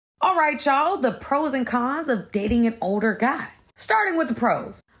right, y'all, the pros and cons of dating an older guy. Starting with the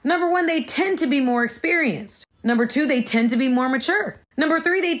pros. Number 1, they tend to be more experienced. Number 2, they tend to be more mature. Number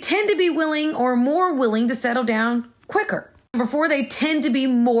 3, they tend to be willing or more willing to settle down quicker. Number 4, they tend to be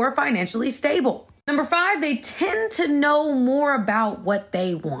more financially stable. Number 5, they tend to know more about what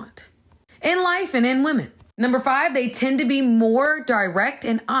they want in life and in women. Number 5, they tend to be more direct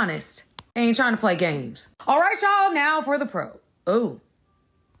and honest. They ain't trying to play games. All right, y'all, now for the pro. Oh,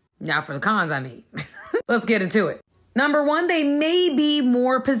 now for the cons, I mean. Let's get into it. Number 1, they may be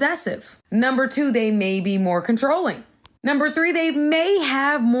more possessive. Number 2, they may be more controlling. Number 3, they may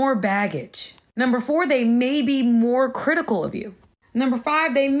have more baggage. Number 4, they may be more critical of you. Number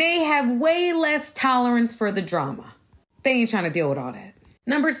 5, they may have way less tolerance for the drama. They ain't trying to deal with all that.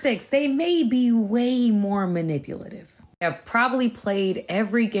 Number 6, they may be way more manipulative. They have probably played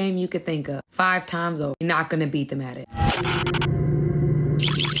every game you could think of 5 times over. You're not going to beat them at it.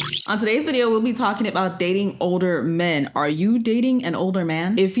 On today's video, we'll be talking about dating older men. Are you dating an older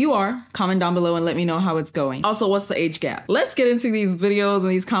man? If you are, comment down below and let me know how it's going. Also, what's the age gap? Let's get into these videos and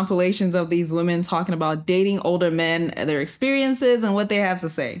these compilations of these women talking about dating older men, their experiences, and what they have to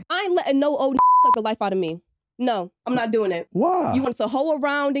say. I ain't letting no old suck the life out of me. No, I'm not doing it. Why? You want to hoe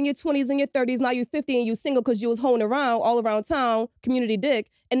around in your 20s and your 30s, now you're 50 and you single because you was hoeing around all around town, community dick,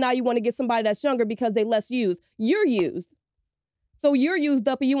 and now you want to get somebody that's younger because they less used. You're used. So you're used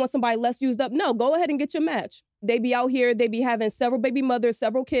up and you want somebody less used up? No, go ahead and get your match. They be out here, they be having several baby mothers,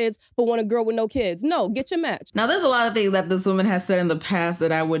 several kids, but want a girl with no kids. No, get your match. Now, there's a lot of things that this woman has said in the past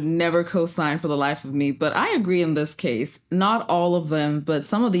that I would never co-sign for the life of me, but I agree in this case. Not all of them, but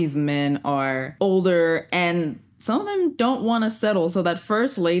some of these men are older and some of them don't want to settle. So that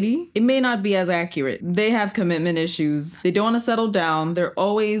first lady, it may not be as accurate. They have commitment issues. They don't want to settle down. They're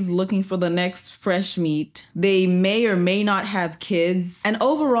always looking for the next fresh meat. They may or may not have kids. And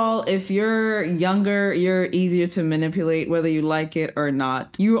overall, if you're younger, you're easier to manipulate, whether you like it or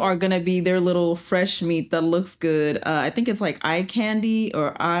not. You are going to be their little fresh meat that looks good. I think it's like eye candy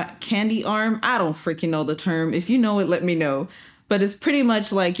or candy arm. I don't freaking know the term. If you know it, let me know. But it's pretty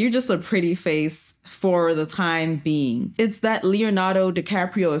much like you're just a pretty face for the time being. It's that Leonardo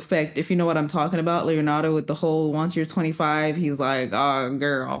DiCaprio effect, if you know what I'm talking about. Leonardo with the whole, once you're 25, he's like, oh,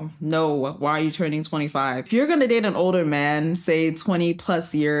 girl, no, why are you turning 25? If you're gonna date an older man, say 20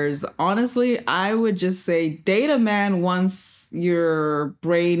 plus years, honestly, I would just say date a man once your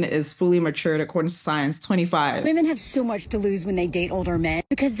brain is fully matured, according to science, 25. Women have so much to lose when they date older men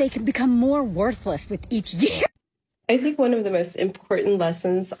because they can become more worthless with each year. I think one of the most important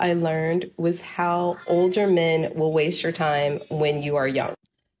lessons I learned was how older men will waste your time when you are young.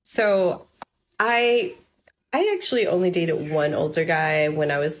 So I actually only dated one older guy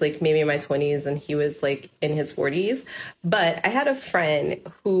when I was like maybe in my 20s and he was like in his 40s. But I had a friend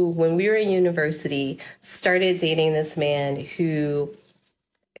who, when we were in university, started dating this man who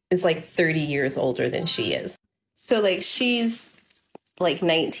is like 30 years older than she is. So like she's like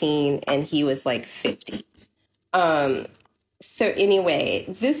 19 and he was like 50. So anyway,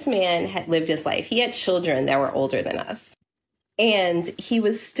 this man had lived his life. He had children that were older than us. And he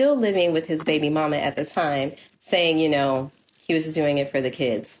was still living with his baby mama at the time, saying, you know, he was doing it for the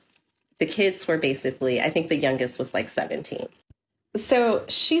kids. The kids were basically, I think the youngest was like 17. So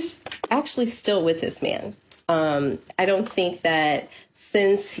she's actually still with this man. I don't think that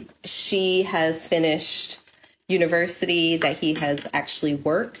since she has finished university that he has actually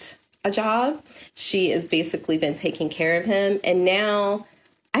worked a job. She has basically been taking care of him. And now,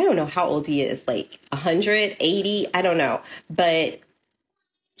 I don't know how old he is, like 180, I don't know. But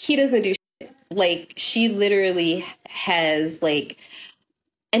he doesn't do shit. Like, she literally has like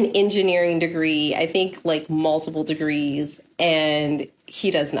an engineering degree, I think like multiple degrees, and he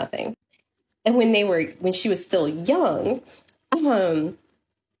does nothing. And when she was still young, when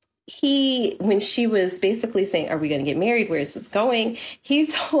she was basically saying, are we going to get married? Where is this going? He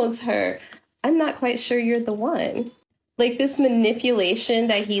told her, I'm not quite sure you're the one. Like, this manipulation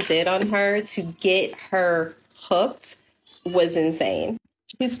that he did on her to get her hooked was insane.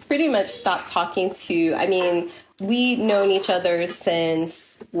 He's pretty much stopped talking to, I mean, we known each other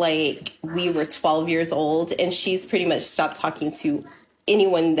since like we were 12 years old, and she's pretty much stopped talking to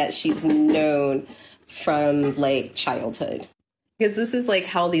anyone that she's known from like childhood. Because this is like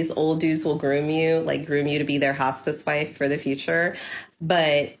how these old dudes will groom you to be their hospice wife for the future.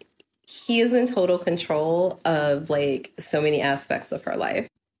 But he is in total control of like so many aspects of her life.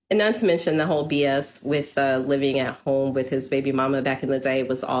 And not to mention the whole BS with living at home with his baby mama back in the day it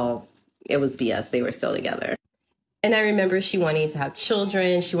was BS. They were still together. And I remember she wanted to have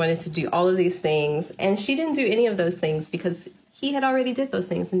children. She wanted to do all of these things. And she didn't do any of those things because he had already did those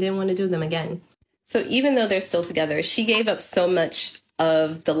things and didn't want to do them again. So even though they're still together, she gave up so much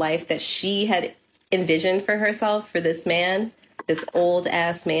of the life that she had envisioned for herself for this man, this old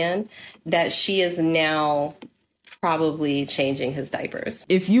ass man, that she is now probably changing his diapers.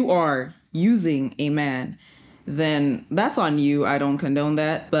 If you are using a man, then that's on you. I don't condone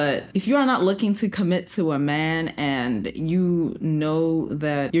that. But if you are not looking to commit to a man and you know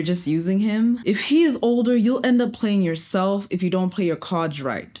that you're just using him, if he is older, you'll end up playing yourself if you don't play your cards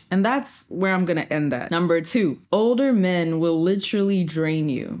right. And that's where I'm gonna end that. Number 2, older men will literally drain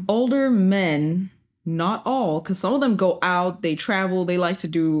you. Older men, not all, because some of them go out, they travel, they like to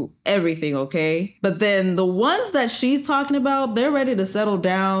do everything, okay? But then the ones that she's talking about, they're ready to settle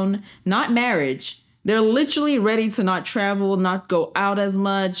down, not marriage. They're literally ready to not travel, not go out as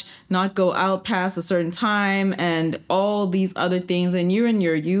much, not go out past a certain time, and all these other things. And you're in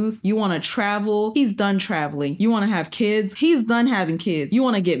your youth, you want to travel. He's done traveling. You want to have kids. He's done having kids. You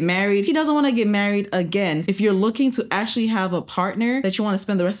want to get married. He doesn't want to get married again. If you're looking to actually have a partner that you want to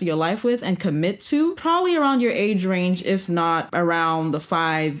spend the rest of your life with and commit to, probably around your age range, if not around the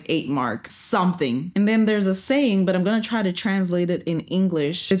 5-8 mark, something. And then there's a saying, but I'm going to try to translate it in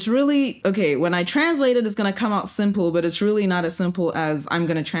English. It's really, okay, when I translated, it's gonna come out simple, but it's really not as simple as I'm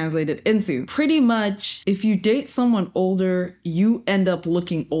gonna translate it into. Pretty much, if you date someone older, you end up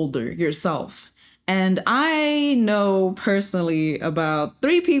looking older yourself. And I know personally about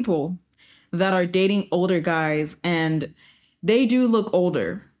 3 people that are dating older guys, and they do look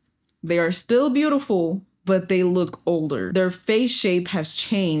older. They are still beautiful, but they look older. Their face shape has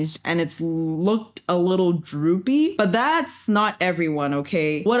changed and it's looked a little droopy, but that's not everyone,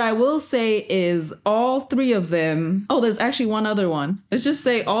 okay? What I will say is all 3 of them, oh, there's actually one other one. Let's just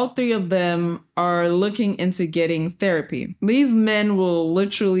say all 3 of them are looking into getting therapy. These men will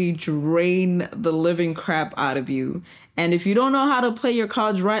literally drain the living crap out of you. And if you don't know how to play your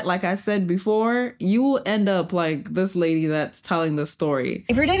cards right, like I said before, you will end up like this lady that's telling the story.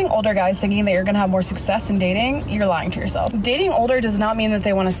 If you're dating older guys thinking that you're gonna have more success in dating, you're lying to yourself. Dating older does not mean that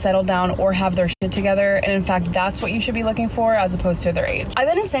they want to settle down or have their shit together. And in fact, that's what you should be looking for as opposed to their age. I've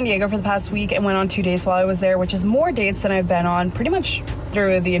been in San Diego for the past week and went on 2 dates while I was there, which is more dates than I've been on pretty much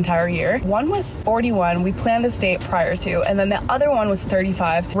through the entire year. One was 41. We planned this date prior to, and then the other one was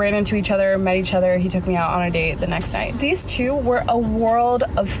 35. Ran into each other, met each other. He took me out on a date the next night. These 2 were a world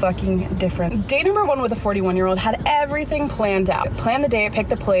of fucking different. Date number 1 with a 41-year-old had everything planned out. Planned the date, picked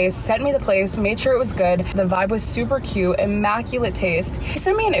the place, sent me the place, made sure it was good. The vibe was super cute, immaculate taste. He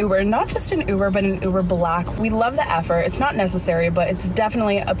sent me an Uber, not just an Uber, but an Uber Black. We love the effort. It's not necessary, but it's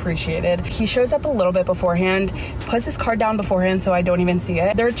definitely appreciated. He shows up a little bit beforehand, puts his card down beforehand so I don't even see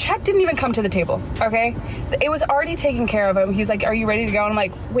it. Their check didn't even come to the table, okay? It was already taken care of. He's like, are you ready to go? And I'm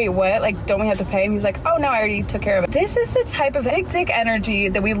like, wait, what? Like, don't we have to pay? And he's like, oh no, I already took care of it. This is the type of big dick energy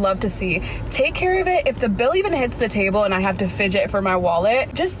that we love to see. Take care of it. If the bill even hits the table and I have to fidget for my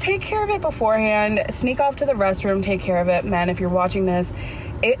wallet, just take care of it beforehand. Sneak off to the restroom, take care of it. Man, if you're watching this,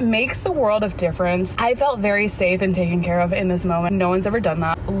 it makes a world of difference. I felt very safe and taken care of in this moment. No one's ever done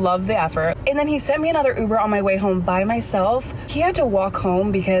that. Love the effort. And then he sent me another Uber on my way home by myself. He had to walk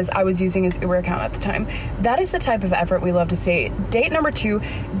home because I was using his Uber account at the time. That is the type of effort we love to see. Date number 2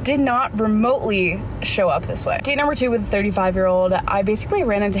 did not remotely show up this way. Date number 2 with a 35-year-old, I basically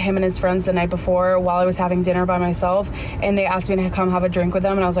ran into him and his friends the night before while I was having dinner by myself, and they asked me to come have a drink with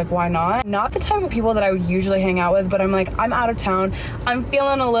them, and I was like, why not? Not the type of people that I would usually hang out with, but I'm like, I'm out of town. I'm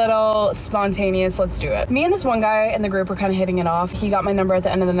feeling a little spontaneous. Let's do it. Me and this one guy in the group were kind of hitting it off. He got my number at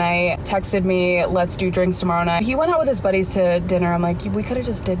the end of the night, texted me, let's do drinks tomorrow night. He went out with his buddies to dinner. I'm like, we could have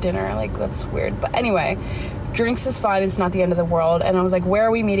just did dinner. Like, that's weird. But anyway, drinks is fine. It's not the end of the world. And I was like, where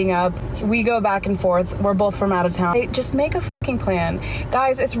are we meeting up? We go back and forth. We're both from out of town. They just make a fucking plan.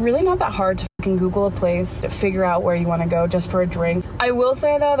 Guys, it's really not that hard to fucking Google a place, figure out where you want to go just for a drink. I will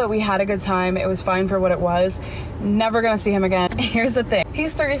say though that we had a good time. It was fine for what it was. Never gonna see him again. Here's the thing.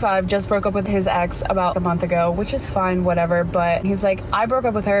 He's 35, just broke up with his ex about a month ago, which is fine, whatever. But he's like, I broke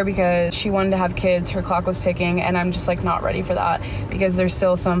up with her because she wanted to have kids. Her clock was ticking, and I'm just like not ready for that because there's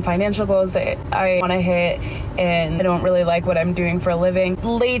still some financial goals that I want to hit, and I don't really like what I'm doing for a living.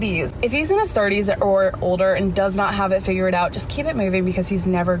 Ladies, if he's in his 30s or older and does not have it figured out, just keep it moving because he's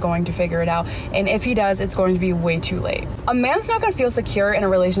never going to figure it out. And if he does, it's going to be way too late. A man's not going to feel secure in a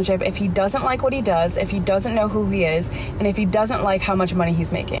relationship if he doesn't like what he does, if he doesn't know who he is, and if he doesn't like how much money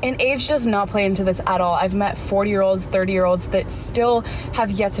he's making. And age does not play into this at all. I've met 40-year-olds, 30-year-olds that still have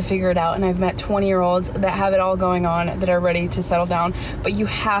yet to figure it out, and I've met 20-year-olds that have it all going on, that are ready to settle down. But you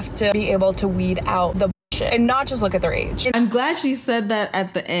have to be able to weed out the shit and not just look at their age. I'm glad she said that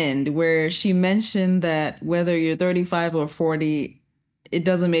at the end, where she mentioned that whether you're 35 or 40, it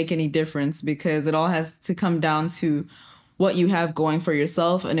doesn't make any difference, because it all has to come down to what you have going for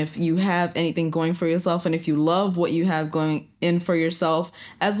yourself. And if you have anything going for yourself, and if you love what you have going in for yourself,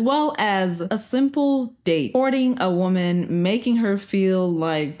 as well as a simple date, courting a woman, making her feel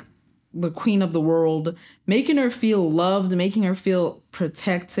like the queen of the world, making her feel loved, making her feel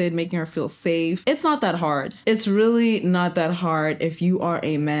protected, making her feel safe. It's not that hard. It's really not that hard if you are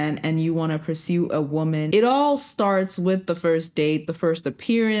a man and you want to pursue a woman. It all starts with the first date, the first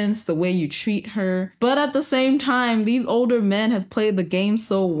appearance, the way you treat her. But at the same time, these older men have played the game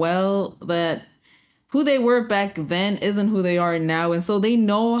so well that who they were back then isn't who they are now. And so they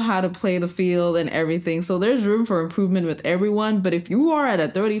know how to play the field and everything. So there's room for improvement with everyone. But if you are at a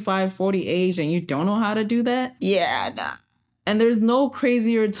 35, 40 age and you don't know how to do that, yeah, nah. And there's no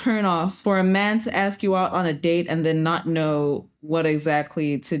crazier turnoff for a man to ask you out on a date and then not know what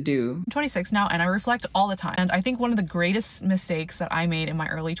exactly to do. I'm 26 now and I reflect all the time. And I think one of the greatest mistakes that I made in my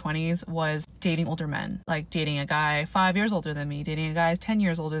early 20s was dating older men. Like dating a guy 5 years older than me, dating a guy 10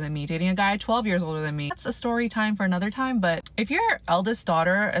 years older than me, dating a guy 12 years older than me. That's a story time for another time. But if your eldest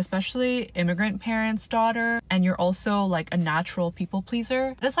daughter, especially immigrant parents' daughter, and you're also like a natural people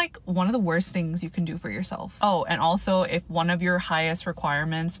pleaser, it's like one of the worst things you can do for yourself. Oh, and also if one of your highest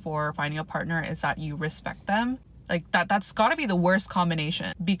requirements for finding a partner is that you respect them, like that's gotta be the worst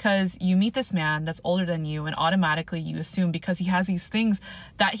combination, because you meet this man that's older than you and automatically you assume because he has these things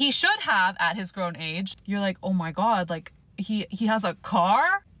that he should have at his grown age, you're like, oh my God, like he has a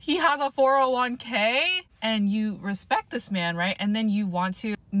car, he has a 401k, and you respect this man, right? And then you want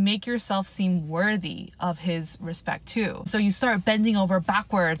to make yourself seem worthy of his respect too. So you start bending over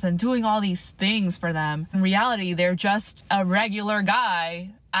backwards and doing all these things for them. In reality, they're just a regular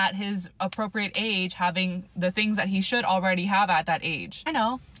guy at his appropriate age, having the things that he should already have at that age. I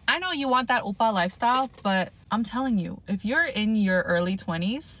know you want that oppa lifestyle, but I'm telling you, if you're in your early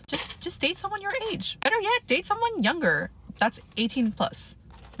 20s, just date someone your age. Better yet, date someone younger. That's 18 plus.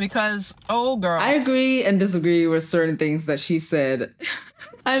 Because, oh girl. I agree and disagree with certain things that she said.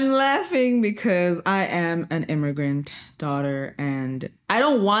 I'm laughing because I am an immigrant daughter and I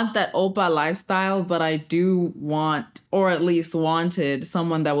don't want that oppa lifestyle, but I do want, or at least wanted,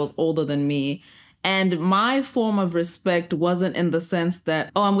 someone that was older than me. And my form of respect wasn't in the sense that,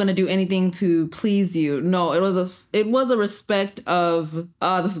 oh, I'm going to do anything to please you. No, it was a respect of,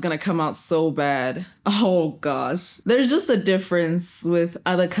 oh, this is going to come out so bad. Oh gosh. There's just a difference with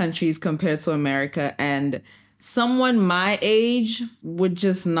other countries compared to America, and someone my age would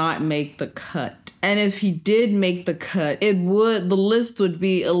just not make the cut. And if he did make the cut, the list would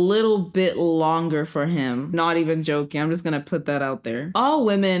be a little bit longer for him. Not even joking. I'm just going to put that out there. All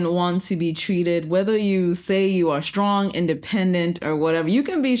women want to be treated, whether you say you are strong, independent, or whatever. You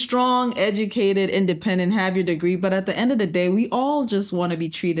can be strong, educated, independent, have your degree, but at the end of the day, we all just want to be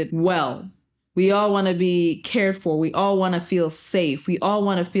treated well. We all want to be cared for. We all want to feel safe. We all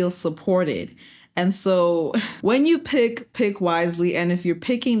want to feel supported. And so when you pick wisely, and if you're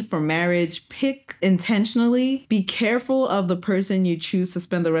picking for marriage, pick intentionally. Be careful of the person you choose to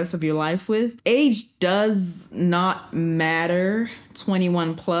spend the rest of your life with. Age does not matter,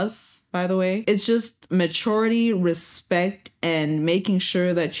 21 plus, by the way. It's just maturity, respect, and making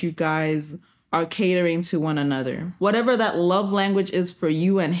sure that you guys are catering to one another. Whatever that love language is for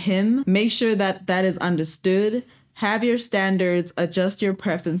you and him, make sure that that is understood. Have your standards, adjust your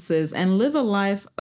preferences, and live a life